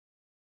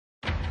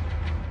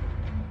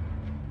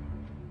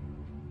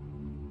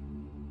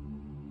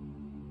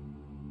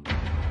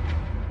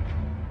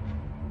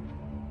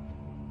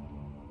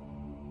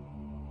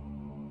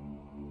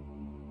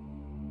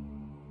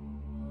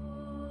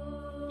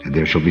And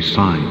there shall be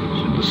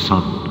signs in the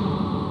sun,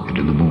 and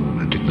in the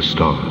moon, and in the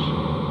stars.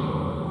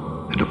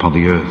 And upon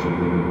the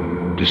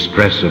earth,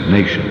 distress of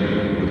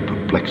nations with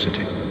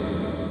perplexity,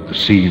 the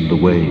sea and the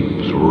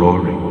waves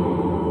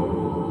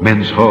roaring,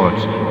 men's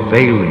hearts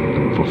failing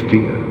them for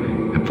fear,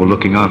 and for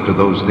looking after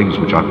those things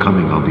which are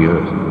coming on the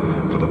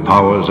earth, for the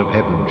powers of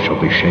heaven shall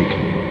be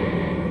shaken.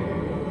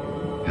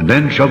 And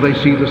then shall they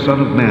see the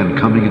Son of Man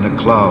coming in a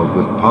cloud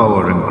with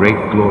power and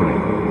great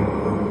glory.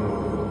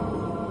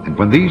 And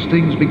when these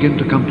things begin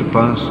to come to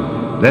pass,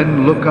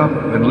 then look up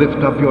and lift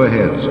up your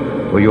heads,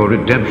 for your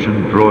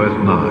redemption draweth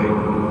nigh.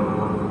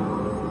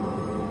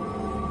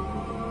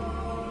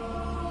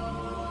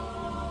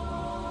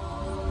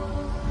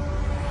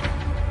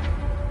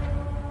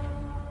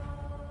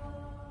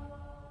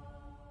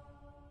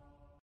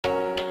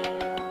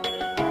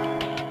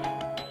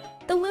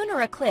 The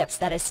lunar eclipse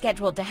that is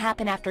scheduled to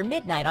happen after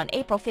midnight on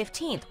April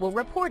 15th will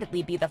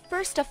reportedly be the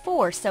first of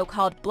 4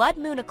 so-called blood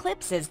moon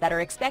eclipses that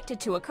are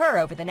expected to occur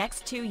over the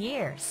next 2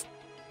 years.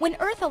 When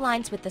Earth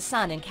aligns with the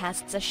Sun and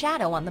casts a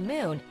shadow on the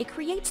Moon, it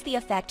creates the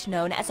effect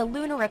known as a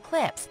lunar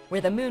eclipse,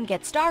 where the Moon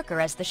gets darker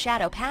as the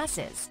shadow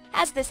passes.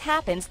 As this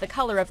happens, the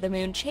color of the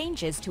Moon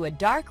changes to a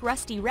dark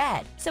rusty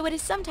red, so it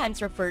is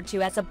sometimes referred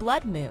to as a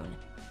blood moon.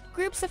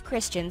 Groups of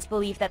Christians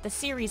believe that the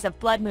series of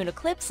blood moon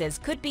eclipses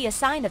could be a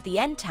sign of the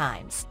end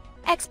times.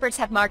 Experts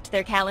have marked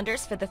their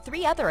calendars for the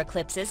 3 other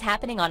eclipses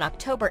happening on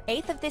October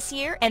 8th of this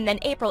year and then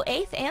April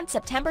 8th and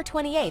September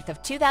 28th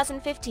of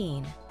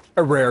 2015.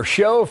 A rare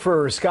show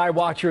for sky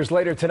watchers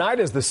later tonight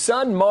as the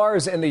Sun,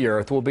 Mars, and the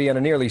Earth will be in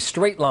a nearly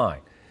straight line.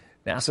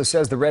 NASA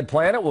says the red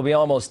planet will be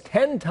almost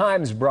 10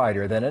 times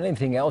brighter than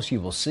anything else you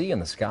will see in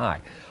the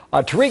sky.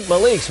 Tariq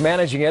Malik's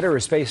managing editor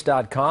of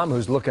Space.com,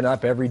 who's looking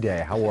up every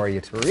day. How are you,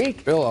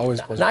 Tariq? Bill,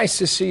 always pleasure. Nice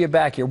to see you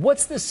back here.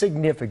 What's the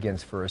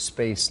significance for a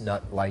space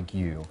nut like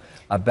you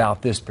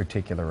about this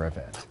particular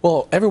event?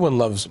 Well, everyone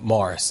loves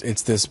Mars.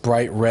 It's this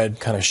bright red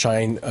kind of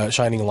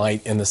shining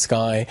light in the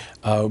sky.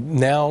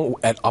 Now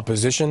at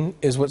opposition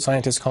is what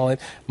scientists call it.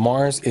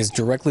 Mars is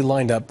directly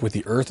lined up with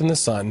the Earth and the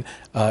Sun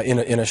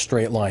in a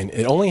straight line.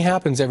 It only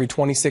happens every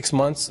 26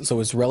 months, so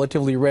it's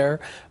relatively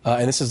rare.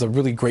 And this is a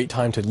really great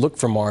time to look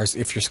for Mars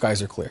if your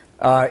skies are clear.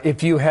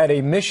 If you had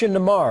a mission to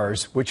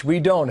Mars, which we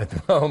don't at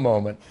the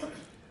moment,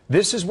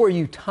 this is where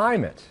you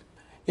time it.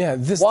 Yeah,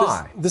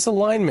 Why? This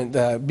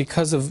alignment,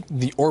 because of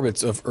the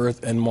orbits of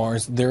Earth and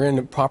Mars, they're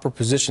in proper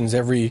positions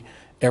every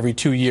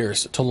 2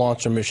 years to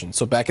launch a mission.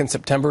 So back in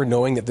September,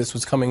 knowing that this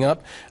was coming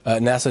up,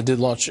 NASA did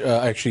launch,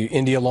 actually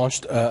India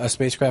launched a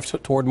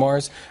spacecraft toward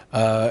Mars,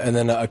 and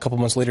then a couple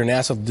months later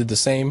NASA did the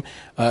same.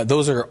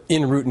 Those are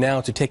en route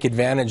now to take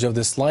advantage of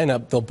this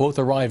lineup. They'll both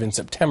arrive in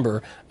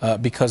September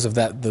because of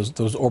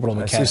those orbital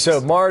mechanics. So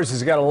Mars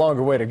has got a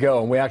longer way to go,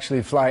 and we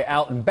actually fly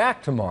out and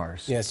back to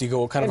Mars. Yes, you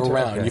go kind of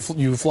around. Okay.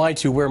 You fly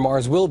to where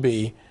Mars will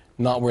be,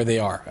 not where they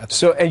are.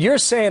 So, and you're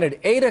saying at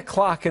 8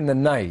 o'clock in the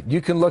night,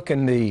 you can look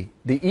in the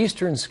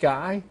eastern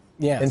sky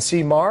and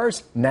see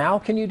Mars? Now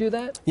can you do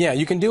that? Yeah,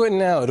 you can do it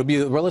now. It'll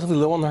be relatively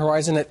low on the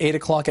horizon at 8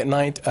 o'clock at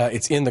night.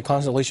 It's in the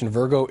constellation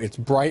Virgo. It's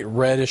bright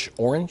reddish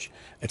orange.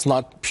 It's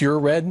not pure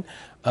red.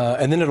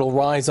 And then it'll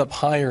rise up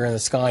higher in the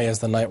sky as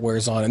the night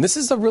wears on. And this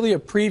is really a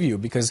preview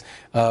because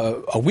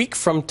a week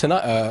from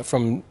tonight,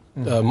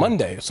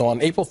 Monday, so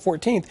on April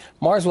 14th,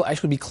 Mars will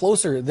actually be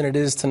closer than it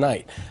is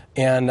tonight,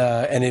 and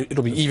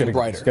it'll be even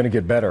brighter. It's going to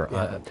get better.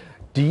 Yeah.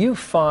 Do you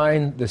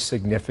find the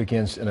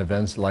significance in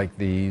events like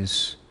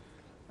these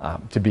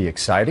to be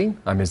exciting?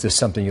 I mean, is this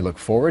something you look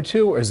forward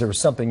to, or is there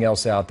something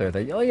else out there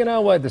that, oh, you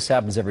know what, this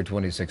happens every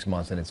 26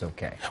 months and it's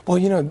okay? Well,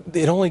 you know,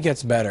 it only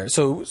gets better.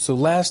 So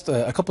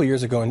a couple of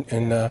years ago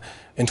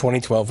in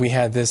 2012, we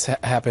had this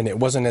happen. It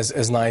wasn't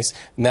as nice.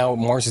 Now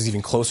Mars is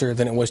even closer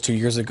than it was 2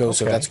 years ago,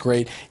 so that's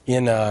great.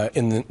 In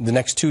the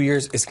next 2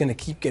 years, it's going to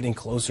keep getting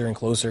closer and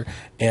closer,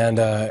 and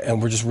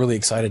we're just really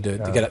excited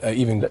to get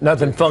even.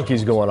 Nothing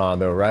funky's going on,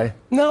 though, right?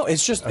 No,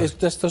 it's just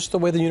the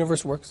way the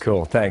universe works.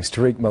 Cool. Thanks,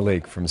 Tariq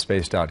Malik from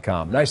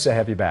Space.com. Nice to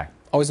have you back.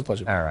 Always a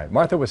pleasure. All right,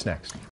 Martha, what's next?